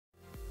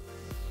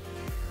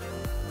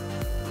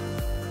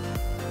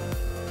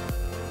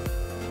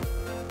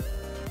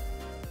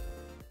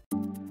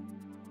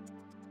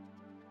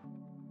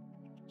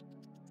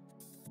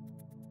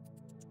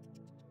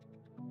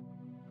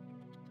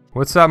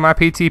What's up, my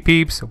PT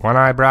peeps? One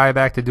Eye Bri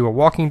back to do a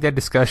Walking Dead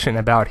discussion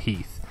about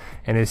Heath.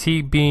 And is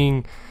he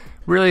being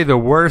really the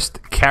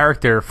worst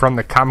character from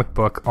the comic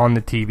book on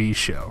the TV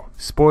show?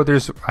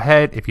 Spoilers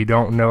ahead if you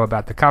don't know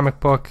about the comic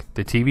book,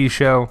 the TV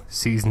show,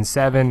 Season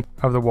 7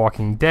 of The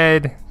Walking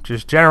Dead.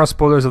 Just general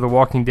spoilers of The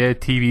Walking Dead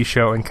TV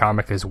show and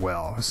comic as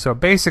well. So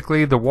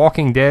basically, The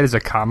Walking Dead is a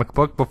comic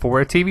book before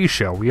a TV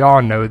show. We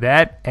all know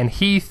that. And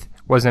Heath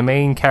was a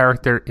main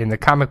character in the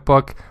comic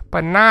book,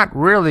 but not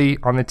really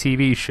on the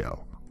TV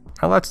show.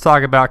 Now let's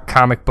talk about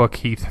comic book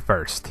Heath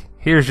first.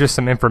 Here's just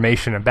some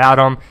information about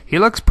him. He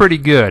looks pretty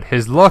good.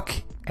 His look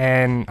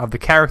and of the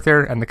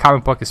character and the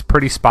comic book is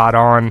pretty spot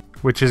on,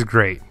 which is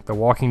great. The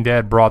Walking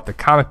Dead brought the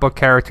comic book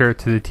character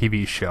to the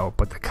TV show,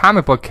 but the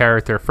comic book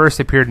character first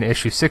appeared in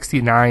issue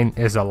 69,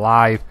 is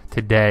alive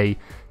today,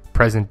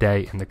 present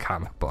day in the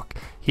comic book.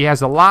 He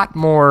has a lot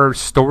more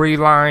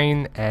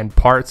storyline and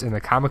parts in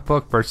the comic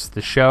book versus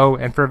the show,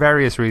 and for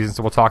various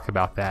reasons we'll talk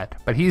about that.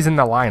 But he's in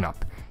the lineup.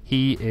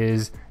 He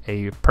is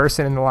a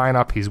person in the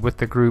lineup. He's with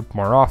the group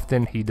more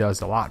often. He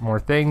does a lot more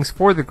things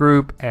for the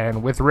group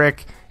and with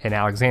Rick in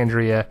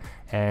Alexandria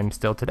and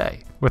still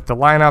today. With the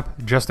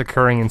lineup just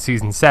occurring in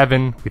Season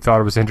 7, we thought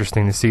it was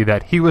interesting to see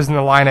that he was in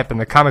the lineup in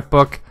the comic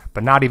book,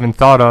 but not even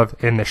thought of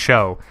in the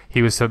show.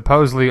 He was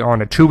supposedly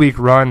on a 2-week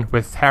run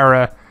with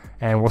Tara,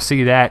 and we'll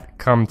see that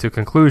come to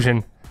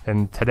conclusion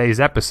in today's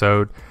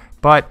episode.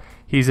 But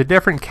he's a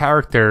different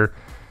character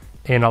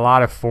in a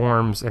lot of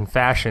forms and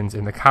fashions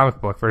in the comic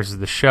book versus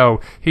the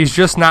show. He's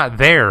just not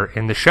there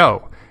in the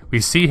show.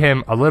 We see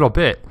him a little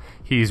bit.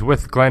 He's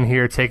with Glenn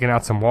here, taking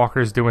out some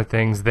walkers, doing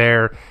things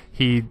there.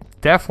 He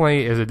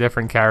definitely is a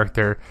different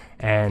character,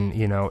 and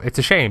you know, it's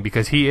a shame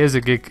because he is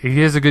a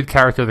good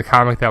character of the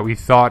comic that we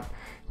thought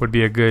would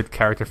be a good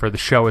character for the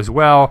show as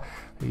well.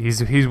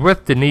 He's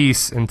with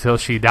Denise until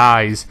she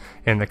dies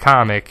in the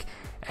comic,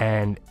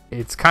 and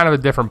it's kind of a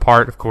different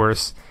part, of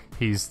course.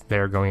 He's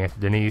there going after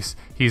Denise.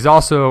 He's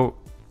also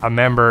a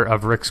member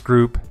of Rick's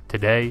group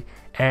today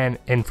and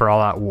in for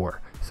All Out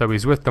War. So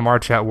he's with the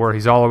March at War.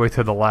 He's all the way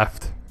to the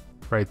left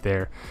right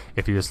there.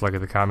 If you just look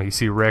at the comic, you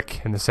see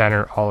Rick in the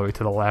center. All the way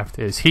to the left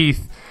is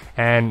Heath.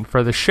 And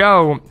for the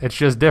show, it's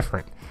just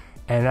different.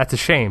 And that's a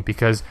shame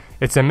because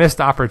it's a missed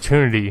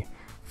opportunity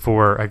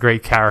for a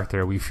great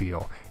character, we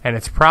feel. And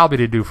it's probably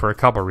to do for a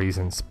couple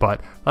reasons. But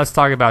let's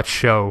talk about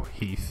show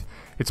Heath.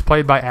 It's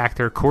played by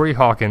actor Corey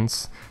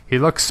Hawkins. He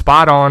looks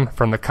spot on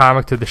from the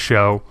comic to the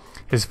show.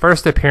 His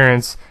first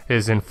appearance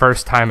is in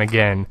First Time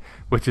Again,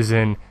 which is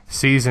in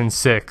Season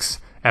 6,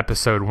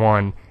 Episode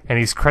 1, and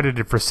he's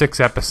credited for 6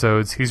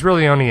 episodes. He's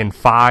really only in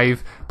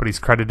 5, but he's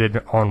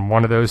credited on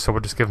one of those, so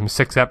we'll just give him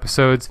 6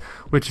 episodes,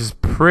 which is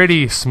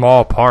pretty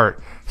small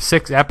part.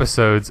 6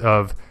 episodes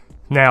of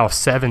now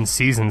 7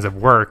 seasons of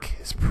work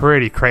is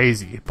pretty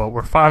crazy, but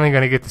we're finally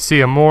going to get to see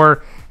him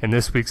more in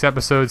this week's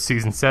episode,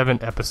 Season 7,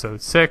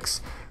 Episode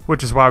 6,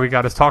 which is why we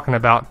got us talking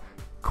about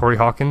Corey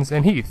Hawkins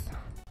and Heath.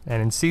 And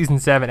in Season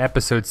 7,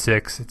 Episode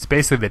 6, it's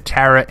basically the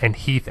Tara and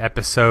Heath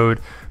episode,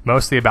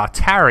 mostly about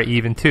Tara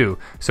even too.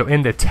 So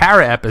in the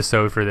Tara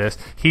episode for this,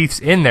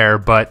 Heath's in there,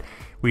 but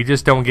we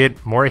just don't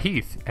get more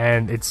Heath.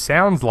 And it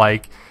sounds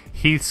like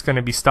Heath's going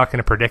to be stuck in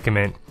a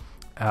predicament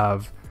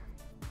of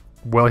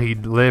will he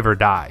live or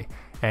die?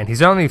 And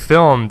he's only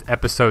filmed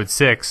Episode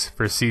 6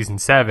 for Season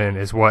 7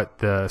 is what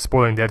the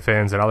Spoiling Dead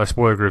fans and other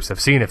spoiler groups have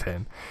seen of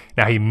him.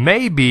 Now, he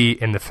may be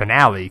in the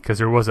finale because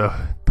there was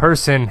a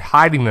person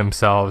hiding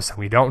themselves, and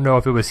we don't know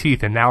if it was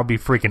Heath, and that would be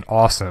freaking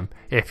awesome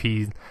if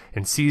he's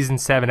in Season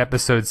 7,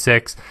 Episode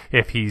 6,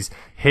 if he's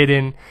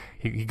hidden,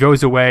 he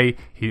goes away,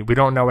 we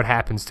don't know what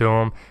happens to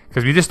him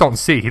because we just don't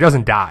see. He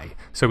doesn't die,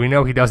 so we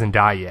know he doesn't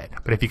die yet.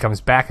 But if he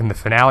comes back in the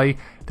finale,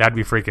 that'd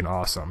be freaking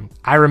awesome.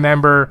 I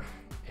remember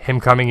him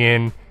coming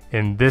in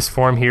this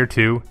form here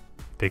too.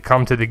 They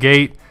come to the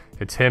gate.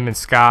 It's him and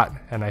Scott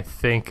and I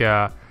think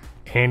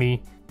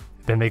Annie.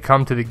 Then they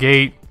come to the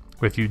gate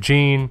with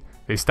Eugene.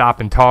 They stop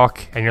and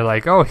talk, and you're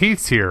like, oh,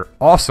 Heath's here.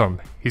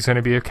 Awesome. He's going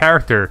to be a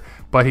character.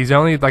 But he's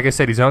only, like I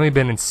said, he's only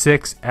been in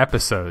 6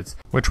 episodes,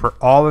 which were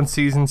all in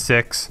Season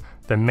 6.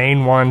 The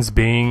main ones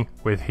being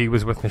he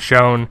was with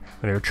Michonne,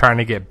 and they were trying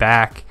to get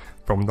back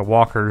from the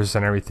walkers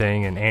and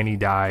everything, and Annie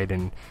died,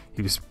 and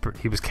he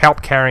was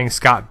help carrying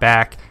Scott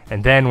back.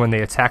 And then when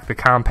they attack the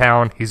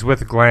compound, he's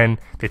with Glenn.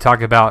 They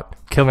talk about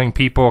killing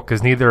people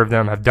because neither of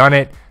them have done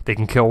it. They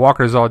can kill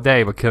walkers all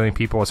day, but killing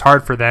people is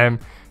hard for them.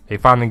 They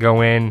finally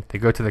go in, they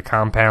go to the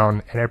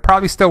compound, and it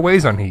probably still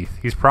weighs on Heath.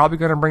 He's probably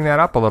going to bring that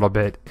up a little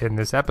bit in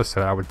this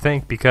episode, I would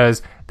think,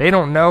 because they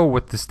don't know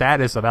what the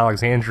status of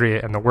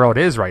Alexandria and the world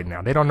is right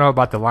now. They don't know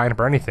about the lineup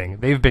or anything.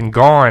 They've been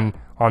gone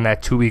on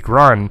that 2-week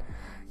run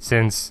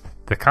since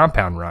the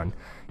compound run.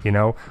 You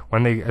know,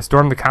 when they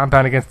stormed the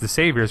compound against the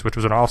Saviors, which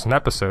was an awesome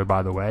episode,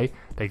 by the way,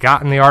 they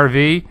got in the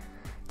RV,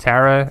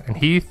 Tara and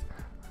Heath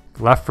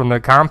left from the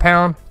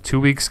compound 2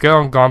 weeks ago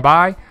and gone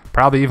by.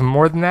 Probably even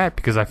more than that,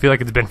 because I feel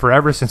like it's been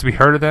forever since we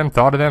heard of them,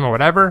 thought of them, or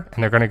whatever,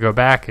 and they're going to go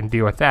back and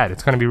deal with that.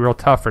 It's going to be real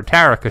tough for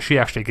Tara because she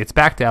actually gets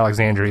back to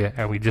Alexandria,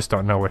 and we just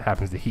don't know what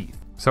happens to Heath.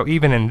 So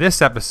even in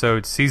this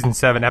episode, Season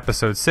 7,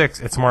 Episode 6,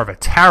 it's more of a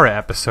Tara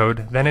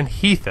episode than a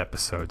Heath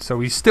episode. So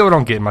we still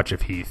don't get much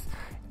of Heath.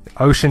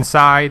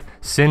 Oceanside,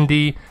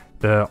 Cindy,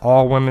 the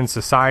all-women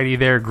society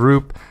there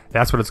group,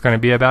 that's what it's going to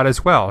be about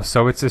as well.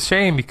 So it's a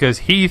shame because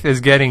Heath is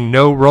getting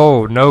no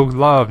role, no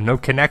love, no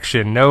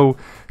connection, no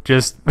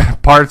just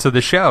parts of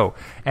the show.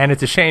 And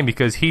it's a shame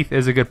because Heath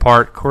is a good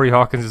part. Corey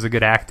Hawkins is a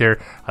good actor.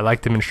 I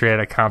liked him in Straight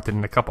Outta Compton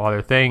and a couple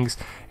other things.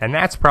 And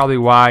that's probably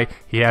why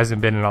he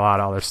hasn't been in a lot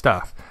of other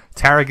stuff.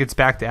 Tara gets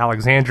back to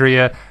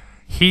Alexandria.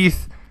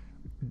 Heath,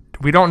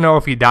 we don't know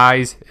if he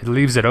dies. It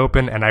leaves it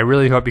open, and I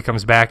really hope he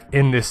comes back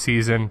in this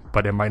season,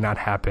 but it might not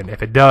happen.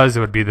 If it does, it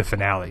would be the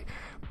finale.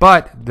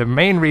 But the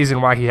main reason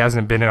why he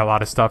hasn't been in a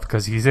lot of stuff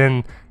because he's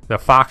in the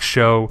Fox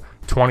show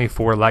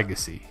 24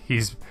 Legacy.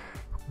 He's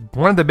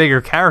one of the bigger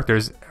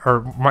characters,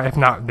 or if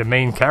not the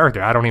main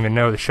character. I don't even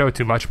know the show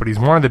too much, but he's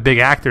one of the big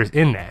actors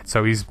in that.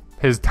 So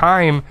his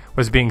time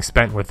was being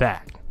spent with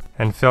that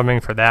and filming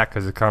for that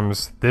because it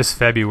comes this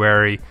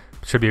February.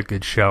 Should be a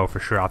good show for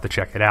sure. I'll have to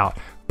check it out.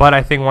 But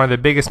I think one of the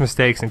biggest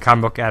mistakes in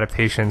comic book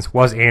adaptations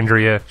was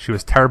Andrea. She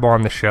was terrible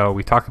on the show.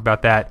 We talked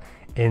about that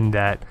in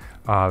that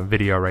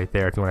video right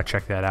there if you want to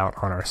check that out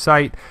on our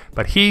site.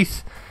 But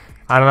Heath,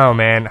 I don't know,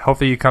 man.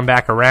 Hopefully you come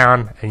back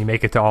around and you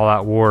make it to All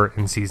Out War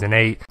in Season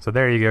 8. So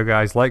there you go,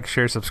 guys. Like,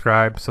 share,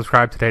 subscribe.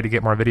 Subscribe today to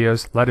get more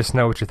videos. Let us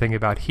know what you think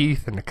about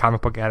Heath and the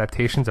comic book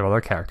adaptations of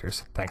other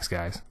characters. Thanks,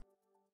 guys.